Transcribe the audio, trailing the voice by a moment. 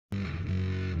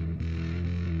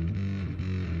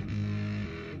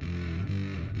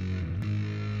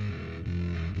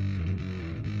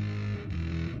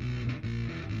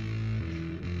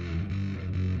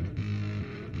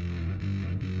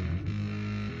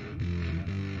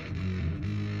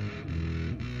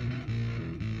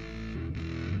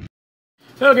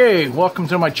Okay, welcome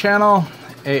to my channel,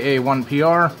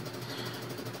 AA1PR,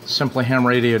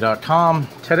 simplyhamradio.com.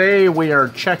 Today we are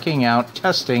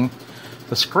testing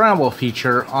the Scramble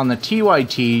feature on the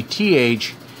TYT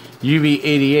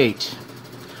TH-UV88.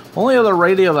 Only other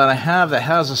radio that I have that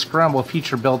has a Scramble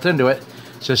feature built into it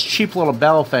is this cheap little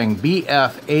Baofeng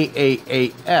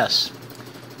BF888S.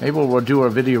 Maybe we'll do a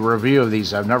video review of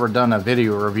these. I've never done a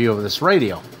video review of this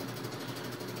radio.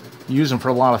 Use them for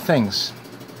a lot of things.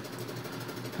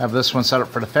 Have this one set up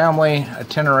for the family,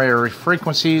 itinerary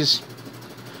frequencies.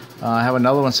 I have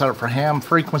another one set up for ham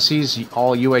frequencies,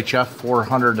 all UHF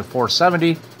 400 to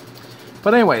 470.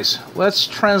 But anyways, let's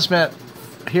transmit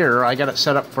here. I got it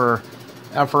set up for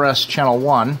FRS channel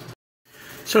 1.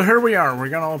 So here we are. We're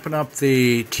going to open up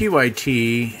the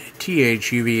TYT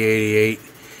TH-UV88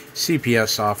 CPS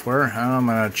software. I'm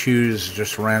going to choose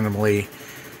just randomly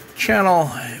channel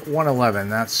 111.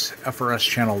 That's FRS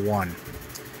channel 1.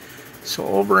 So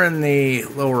over in the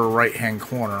lower right hand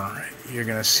corner, you're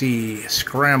going to see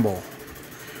Scramble.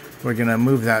 We're going to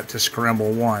move that to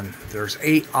Scramble 1. There's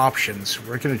 8 options.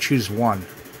 We're going to choose 1.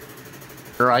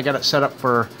 I got it set up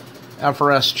for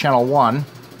FRS channel 1.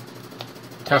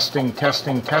 Testing,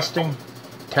 testing, testing.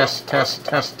 Test, test,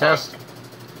 test, test.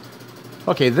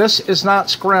 Okay, this is not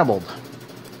scrambled.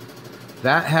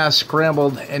 That has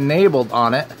scrambled enabled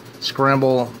on it.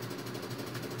 Scramble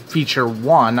feature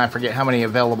 1. I forget how many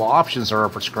available options there are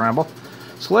for Scramble.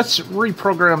 So let's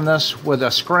reprogram this with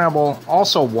a Scramble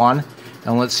also 1,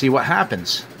 and let's see what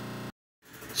happens.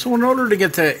 So in order to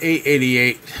get the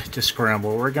 888 to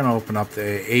Scramble, we're going to open up the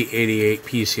 888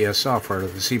 PCS software,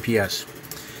 the CPS.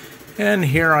 And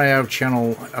here I have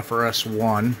channel FRS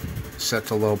 1 set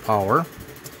to low power.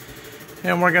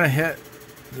 And we're going to hit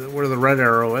where the red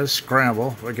arrow is,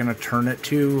 Scramble. We're going to turn it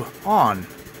to on.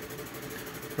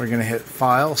 We're going to hit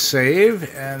File,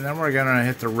 Save, and then we're going to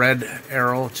hit the red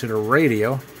arrow to the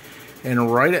radio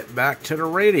and write it back to the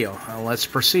radio. Now let's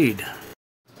proceed.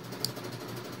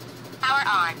 Power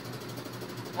on.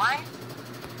 1.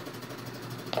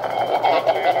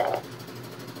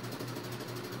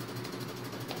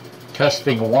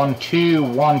 Testing 1 2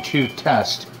 1 2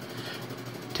 test.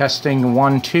 Testing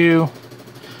 1 2.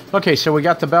 Okay, so we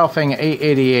got the Baofeng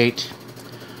 888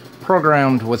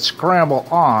 programmed with Scramble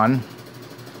on.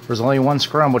 There's only one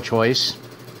Scramble choice,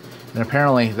 and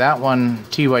apparently that one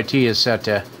TYT is set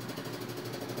to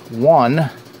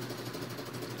 1.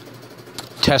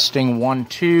 Testing 1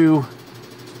 2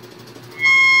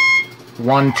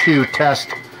 1 2 test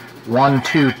 1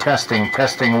 2 testing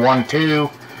 1 2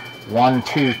 1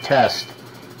 2 test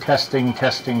testing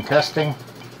testing testing.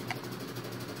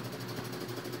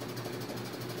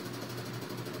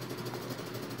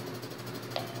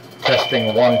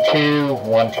 Testing 1 2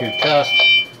 1 2 test.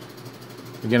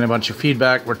 We're getting a bunch of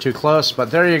feedback. We're too close,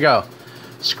 but there you go.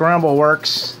 Scramble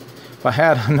works. If I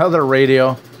had another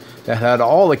radio that had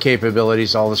all the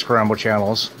capabilities, all the Scramble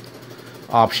channels,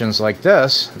 options like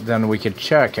this, then we could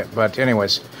check it. But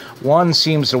anyways, one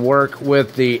seems to work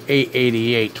with the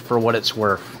 888 for what it's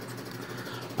worth.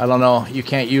 I don't know. You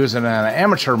can't use it in an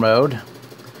amateur mode,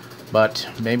 but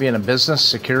maybe in a business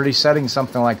security setting,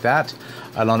 something like that.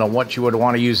 I don't know what you would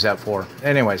want to use that for.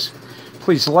 Anyways,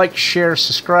 please like, share,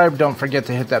 subscribe. Don't forget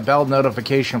to hit that bell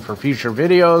notification for future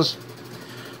videos.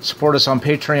 Support us on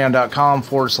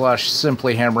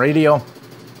patreon.com/simplyhamradio.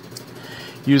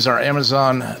 Use our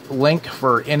Amazon link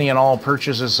for any and all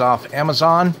purchases off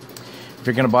Amazon. If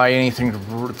you're going to buy anything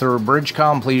through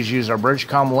Bridgecomm, please use our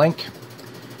Bridgecomm link.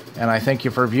 And I thank you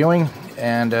for viewing,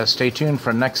 and stay tuned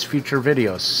for next future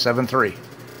videos. 7-3.